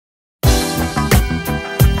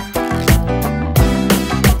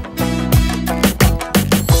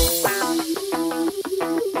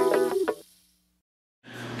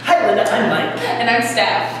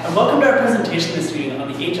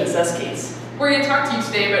We're going to talk to you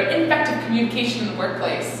today about ineffective communication in the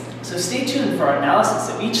workplace. So stay tuned for our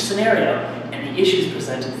analysis of each scenario and the issues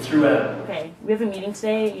presented throughout. Okay, we have a meeting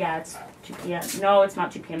today. Yeah, it's 2 p.m. No, it's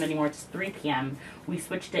not 2 p.m. anymore. It's 3 p.m. We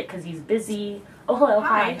switched it because he's busy. Oh, hello.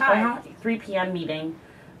 Hi. 3 p.m. meeting.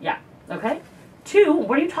 Yeah, okay. 2?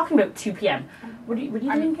 What are you talking about, 2 p.m.? What are you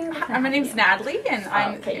doing here? My name's Natalie, and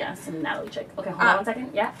I'm... okay, yeah, some Natalie chick. Okay, hold on 1 second.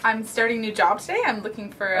 Yeah? I'm starting a new job today. I'm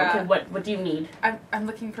looking for... okay, what do you need? I'm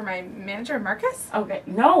looking for my manager, Marcus. Okay,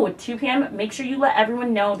 no, at 2 p.m., make sure you let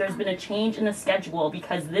everyone know there's been a change in the schedule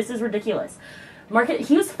because this is ridiculous. Marcus,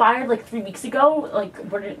 he was fired like 3 weeks ago. Like,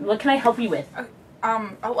 what can I help you with?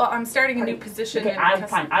 Well, I'm starting a new position. Okay, I'm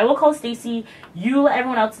fine. I will call Stacy. You let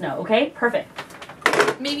everyone else know, okay? Perfect.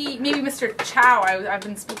 Maybe Mr. Chow. I've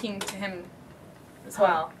been speaking to him as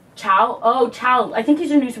well. Chow? Oh, Chow. I think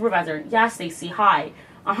he's your new supervisor. Yeah, Stacy. Hi.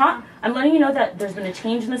 I'm letting you know that there's been a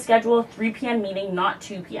change in the schedule. 3 p.m. meeting, not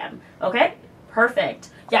 2 p.m. Okay?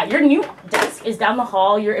 Perfect. Yeah, your new desk is down the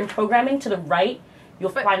hall. You're in programming to the right.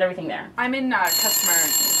 You'll find everything there. I'm in customer.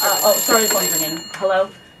 Oh, sorry, the phone's ringing.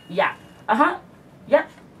 Hello? Yeah.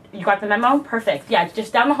 Yep. You got the memo? Perfect. Yeah,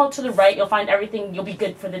 just down the hall to the right. You'll find everything. You'll be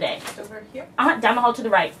good for the day. Over here? Down the hall to the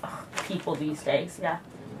right. Ugh, people these days, yeah.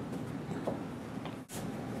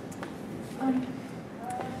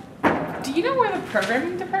 Do you know where the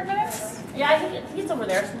programming department is? Yeah, I think it's over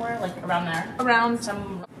there somewhere, like around there. Around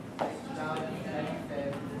some...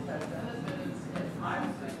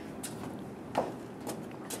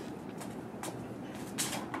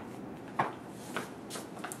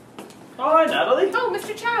 Oh, hi, Natalie. Oh,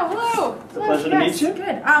 Mr. Chow, hello. It's a pleasure to meet you.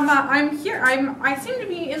 Good. I'm here. I seem to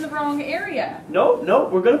be in the wrong area. No,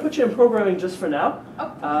 we're going to put you in programming just for now.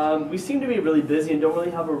 Oh. We seem to be really busy and don't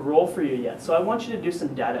really have a role for you yet, so I want you to do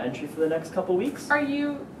some data entry for the next couple weeks. Are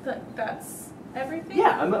you... that's everything?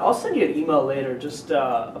 Yeah, I'll send you an email later just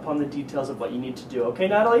upon the details of what you need to do. Okay,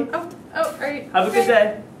 Natalie? Oh, all right. Have a good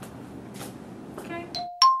day. Okay.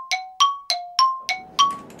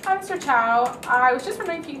 Hi, Mr. Chow. I was just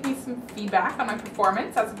wondering if you could give me some feedback on my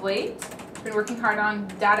performance as of late. I've been working hard on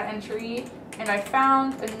data entry, and I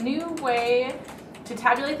found a new way to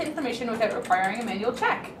tabulate the information without requiring a manual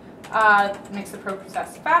check. It makes the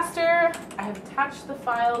process faster. I have attached the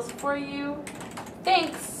files for you.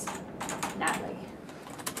 Thanks, Natalie.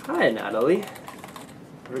 Hi, Natalie.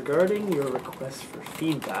 Regarding your request for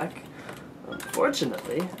feedback,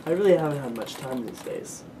 unfortunately, I really haven't had much time these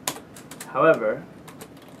days. However,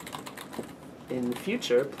 in the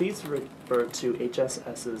future, please refer to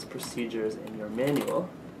HSS's procedures in your manual,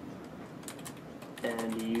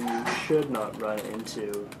 and you should not run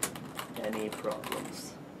into any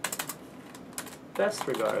problems. Best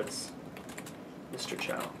regards, Mr.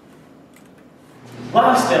 Chow.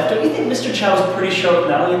 Wow, Steph, don't you think Mr. Chow was pretty sharp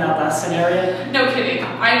Natalie in that last scenario? No kidding.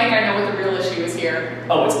 I think I know what the real issue is here.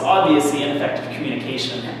 Oh, it's obviously ineffective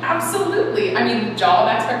communication. Absolutely. I mean, job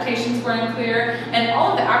expectations were unclear, and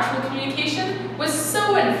all of the actual communication was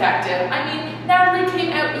so ineffective. I mean, Natalie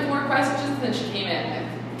came out with more questions than she came in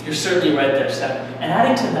with. You're certainly right there, Steph. And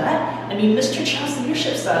adding to that, I mean, Mr. Chow's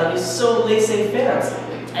leadership style is so laissez-faire.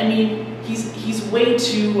 I mean, he's way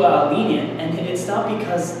too lenient, and it's not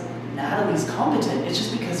because Natalie's competent, it's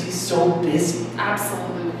just because he's so busy.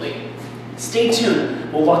 Absolutely. Stay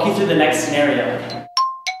tuned. We'll walk you through the next scenario.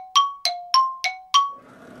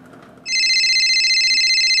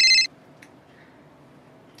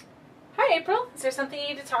 Hi, April. Is there something you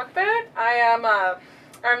need to talk about?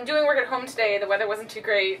 I'm doing work at home today. The weather wasn't too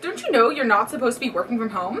great. Don't you know you're not supposed to be working from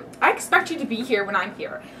home? I expect you to be here when I'm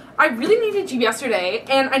here. I really needed you yesterday,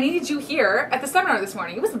 and I needed you here at the seminar this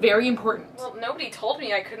morning. It was very important. Well, nobody told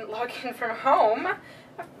me I couldn't log in from home.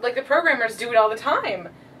 Like the programmers do it all the time.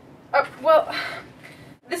 Well,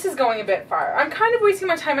 this is going a bit far. I'm kind of wasting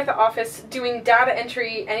my time at the office doing data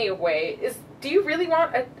entry anyway. Do you really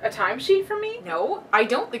want a timesheet from me? No, I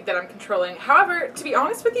don't think that I'm controlling. However, to be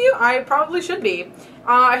honest with you, I probably should be.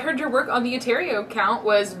 I heard your work on the Ontario account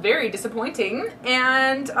was very disappointing,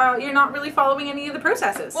 and you're not really following any of the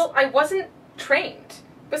processes. Well, I wasn't trained.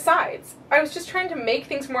 Besides, I was just trying to make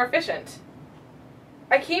things more efficient.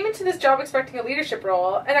 I came into this job expecting a leadership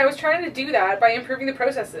role, and I was trying to do that by improving the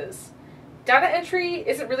processes. Data entry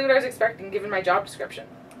isn't really what I was expecting given my job description.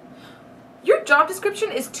 Your job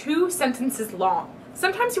description is 2 sentences long.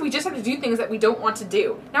 Sometimes we just have to do things that we don't want to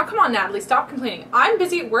do. Now come on, Natalie, stop complaining. I'm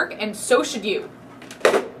busy at work, and so should you.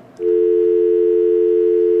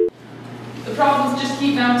 The problems just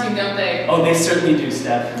keep mounting, don't they? Oh, they certainly do,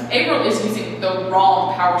 Steph. April is using the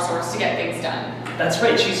wrong power source to get things done. That's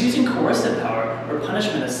right, she's using coercive power, where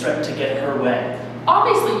punishment is threatened to get her way.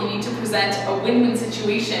 Obviously, you need to present a win-win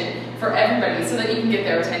situation for everybody so that you can get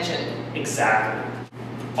their attention. Exactly.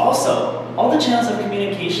 Also, all the channels of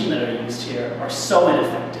communication that are used here are so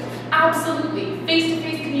ineffective. Absolutely.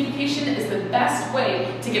 Face-to-face communication is the best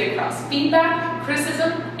way to get across feedback,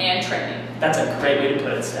 criticism, and training. That's a great way to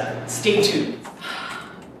put it, Steph. Stay tuned.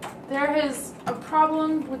 There is a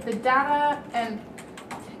problem with the data and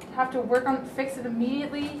have to work on fix it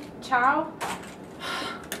immediately. Ciao.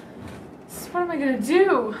 What am I gonna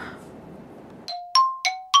do?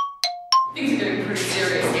 Things are getting pretty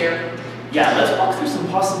serious here. Yeah, let's walk through some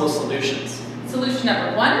possible solutions. Solution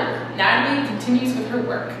number 1, Natalie continues with her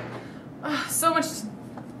work. So much to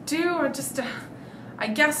do. I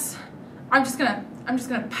guess I'm just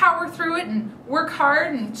gonna power through it and work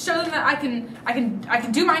hard and show them that I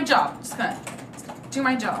can do my job. Just gonna do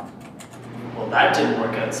my job. Well, that didn't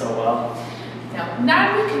work out so well. Now,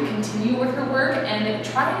 Natalie can continue with her work and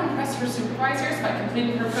try to impress her supervisors by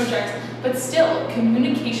completing her projects, but still,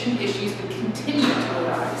 communication issues would continue to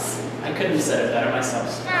arise. I couldn't have said it better myself.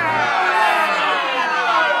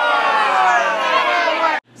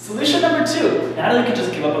 Solution number 2. Natalie could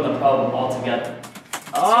just give up on the problem altogether.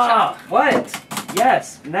 What?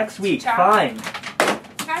 Yes, next week, Ciao. fine.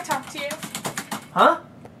 Can I talk to you? Huh?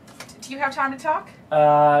 Do you have time to talk?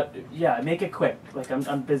 Yeah, make it quick. Like,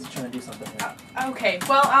 I'm busy trying to do something here. Okay,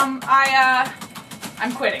 well,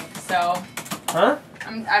 I'm quitting, so. Huh?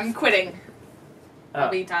 I'm quitting. I'll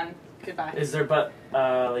be done. Goodbye. Is there,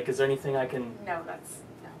 is there anything I can... No.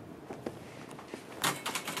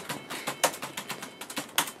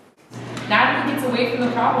 Natalie gets away from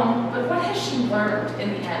the problem, but what has she learned in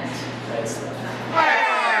the end?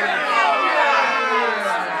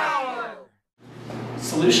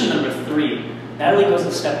 Solution number 3. Natalie goes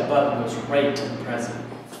a step above and goes right to the present.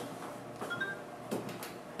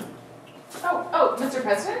 Oh, Mr.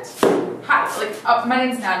 President? Hi, my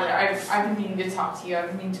name's Natalie. I've been meaning to talk to you. I've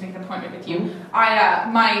been meaning to make an appointment with you.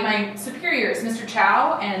 My superiors, Mr.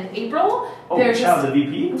 Chow and April. Oh, Chow, the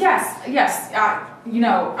VP? Yes.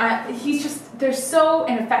 They're so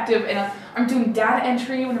ineffective, and I'm doing data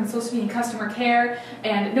entry when I'm supposed to be in customer care,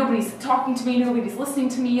 and nobody's talking to me, nobody's listening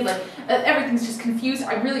to me, everything's just confused.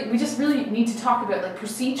 We just really need to talk about,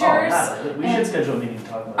 procedures. Oh, we should schedule a meeting to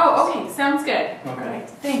talk about this. Oh, okay, sounds good. Okay. All right,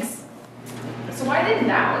 thanks. So why didn't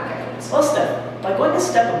that work out? Well, Steph, by going a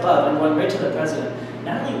step above and going right to the president,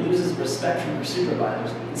 Natalie loses respect from her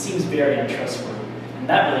supervisors and seems very untrustworthy. And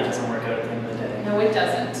that really doesn't work out at the end of the day. No, it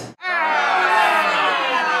doesn't.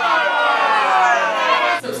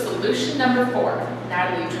 So solution number 4,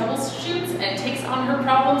 Natalie troubleshoots and takes on her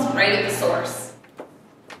problems right at the source.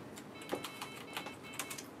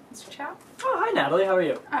 Mr. Chow? Oh, hi Natalie, how are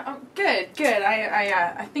you? Good.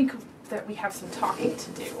 I think that we have some talking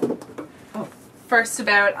to do. Oh. First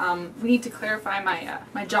about, we need to clarify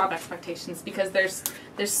my job expectations, because there's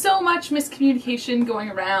so much miscommunication going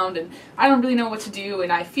around, and I don't really know what to do,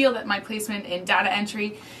 and I feel that my placement in data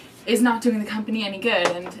entry is not doing the company any good,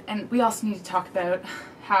 and we also need to talk about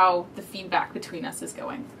how the feedback between us is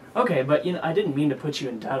going. Okay, but I didn't mean to put you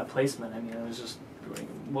in data placement. I mean, I was just,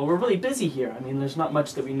 well, we're really busy here. I mean, there's not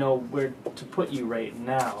much that we know where to put you right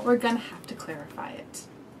now. We're gonna have to clarify it.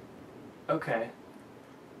 Okay.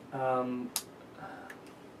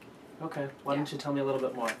 Okay, why don't you tell me a little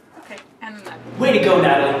bit more? Okay, and then that. Way to go,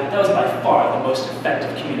 Natalie! That was by far the most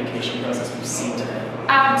effective communication process we've seen today.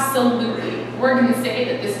 Absolutely. We're going to say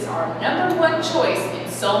that this is our number 1 choice in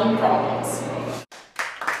solving problems.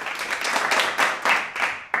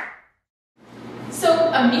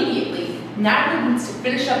 So immediately, Natalie needs to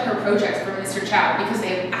finish up her projects for Mr. Chow because they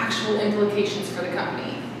have actual implications for the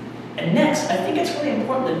company. And next, I think it's really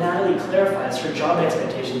important that Natalie clarifies her job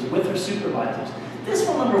expectations with her supervisors. This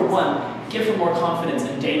will, number 1, give her more confidence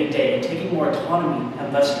in day-to-day and taking more autonomy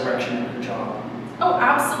and less direction in her job. Oh,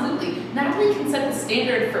 absolutely. Natalie can set the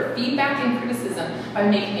standard for feedback and criticism by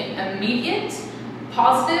making it immediate,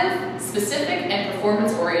 positive, specific, and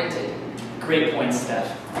performance-oriented. Great point,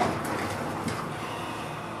 Steph.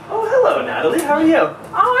 Oh, hello, Natalie. How are you?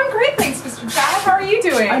 Oh, I'm great, thanks, Mr. Chow. How are you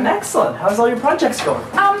doing? I'm excellent. How's all your projects going?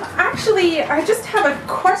 Actually, I just have a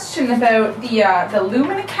question about the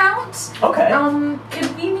Lumen account. Okay.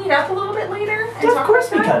 Could we meet up a little bit later and Yeah, talk of course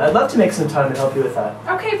about we that? can. I'd love to make some time to help you with that.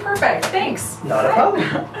 Okay, perfect. Thanks. Not a problem.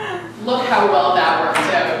 Look how well that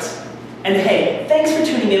worked out. And hey, thanks for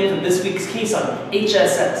tuning in for this week's case on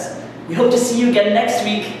HSS. We hope to see you again next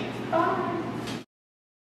week.